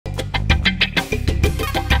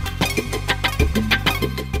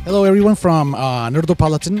Hello, everyone from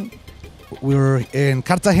Nerdopolitan. We're in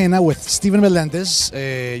Cartagena with Steven Melendez.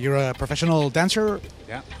 You're a professional dancer.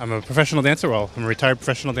 Yeah, I'm a professional dancer. Well, I'm a retired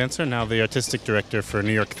professional dancer, now the artistic director for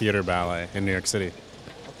New York Theater Ballet in New York City.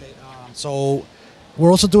 Okay, so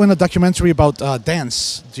we're also doing a documentary about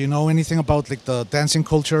dance. Do you know anything about the dancing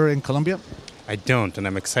culture in Colombia? I don't, and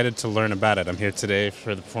I'm excited to learn about it. I'm here today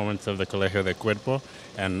for the performance of the Colegio de Cuerpo,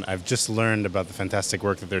 and I've just learned about the fantastic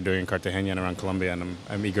work that they're doing in Cartagena and around Colombia, and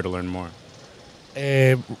I'm eager to learn more.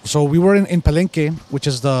 So we were in Palenque, which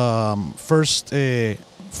is the first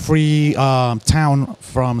free town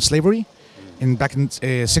from slavery back in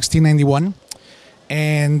 1691.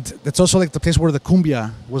 And that's also the place where the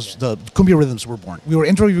cumbia rhythms were born. We were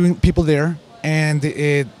interviewing people there, and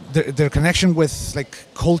their connection with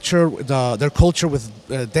culture, their culture with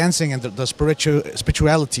dancing and the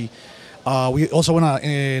spirituality. We also want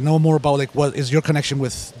to know more about what is your connection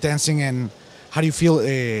with dancing, and how do you feel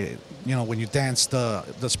when you dance,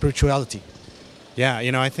 the spirituality? Yeah,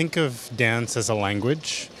 I think of dance as a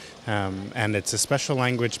language, and it's a special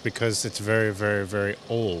language because it's very, very, very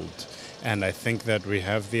old. And I think that we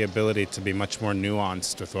have the ability to be much more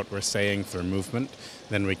nuanced with what we're saying through movement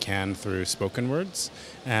than we can through spoken words.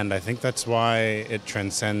 And I think that's why it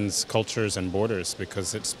transcends cultures and borders,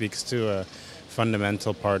 because it speaks to a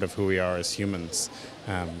fundamental part of who we are as humans.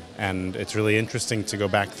 And it's really interesting to go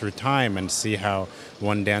back through time and see how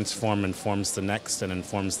one dance form informs the next and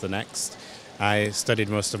informs the next. I studied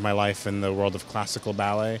most of my life in the world of classical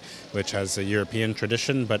ballet, which has a European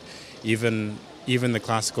tradition, but even the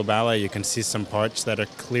classical ballet, you can see some parts that are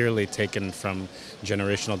clearly taken from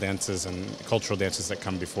generational dances and cultural dances that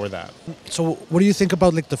come before that. So what do you think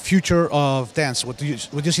about the future of dance? What do you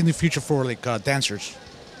see in the future for dancers?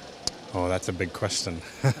 Oh, that's a big question.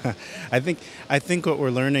 I think what we're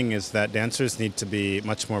learning is that dancers need to be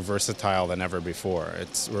much more versatile than ever before.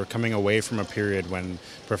 We're coming away from a period when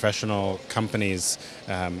professional companies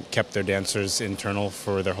kept their dancers internal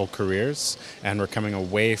for their whole careers, and we're coming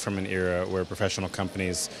away from an era where professional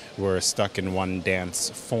companies were stuck in one dance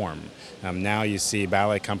form. Now you see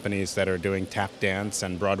ballet companies that are doing tap dance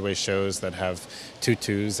and Broadway shows that have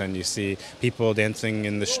tutus, and you see people dancing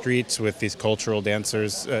in the streets with these cultural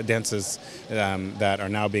dances that are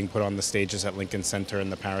now being put on the stages at Lincoln Center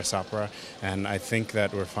and the Paris Opera. And I think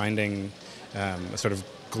that we're finding a sort of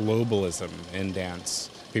globalism in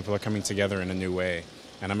dance. People are coming together in a new way.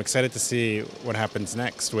 And I'm excited to see what happens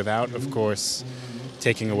next without, of course,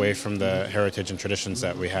 taking away from the heritage and traditions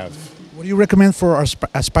that we have. What do you recommend for our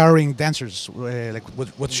aspiring dancers?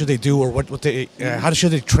 What should they do, or how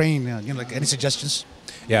should they train? Any suggestions?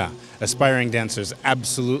 Yeah, aspiring dancers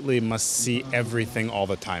absolutely must see everything all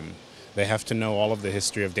the time. They have to know all of the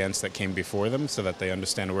history of dance that came before them so that they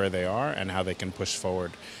understand where they are and how they can push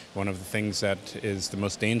forward. One of the things that is the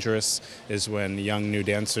most dangerous is when young new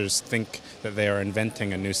dancers think that they are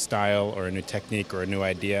inventing a new style or a new technique or a new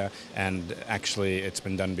idea, and actually it's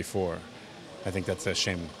been done before. I think that's a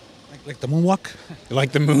shame. Like the moonwalk?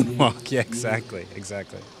 Like the moonwalk, yeah, exactly.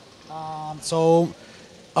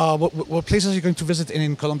 What places are you going to visit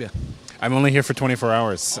in Colombia? I'm only here for 24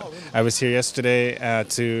 hours. Oh, really? I was here yesterday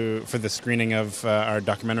for the screening of our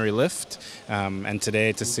documentary Lift, and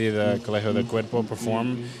today to see the Colegio de Cuerpo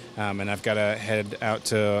perform. And I've got to head out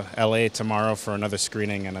to LA tomorrow for another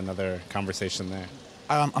screening and another conversation there.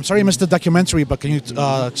 I'm sorry I missed the documentary, but can you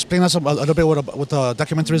explain us a little bit what the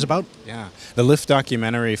documentary is about? Yeah, the Lift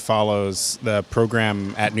documentary follows the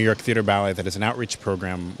program at New York Theater Ballet that is an outreach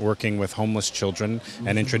program working with homeless children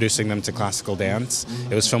and introducing them to classical dance.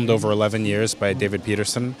 It was filmed over 11 years by David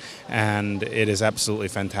Peterson, and it is absolutely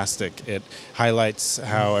fantastic. It highlights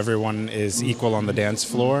how everyone is equal on the dance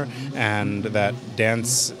floor, and that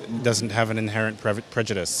dance doesn't have an inherent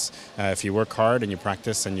prejudice. If you work hard and you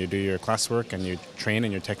practice and you do your classwork and you train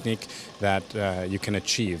and your technique, that you can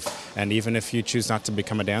achieve. And even if you choose not to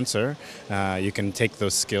become a dancer, you can take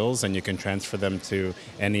those skills and you can transfer them to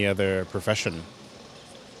any other profession.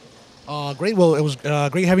 Great. Well, it was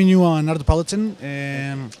great having you on Nerdopolitan.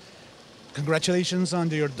 Congratulations on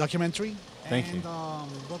your documentary. Thank you.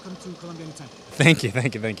 Welcome to Colombia anytime. Thank you.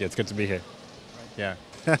 It's good to be here. Yeah.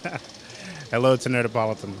 Hello to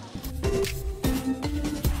Nerdopolitan.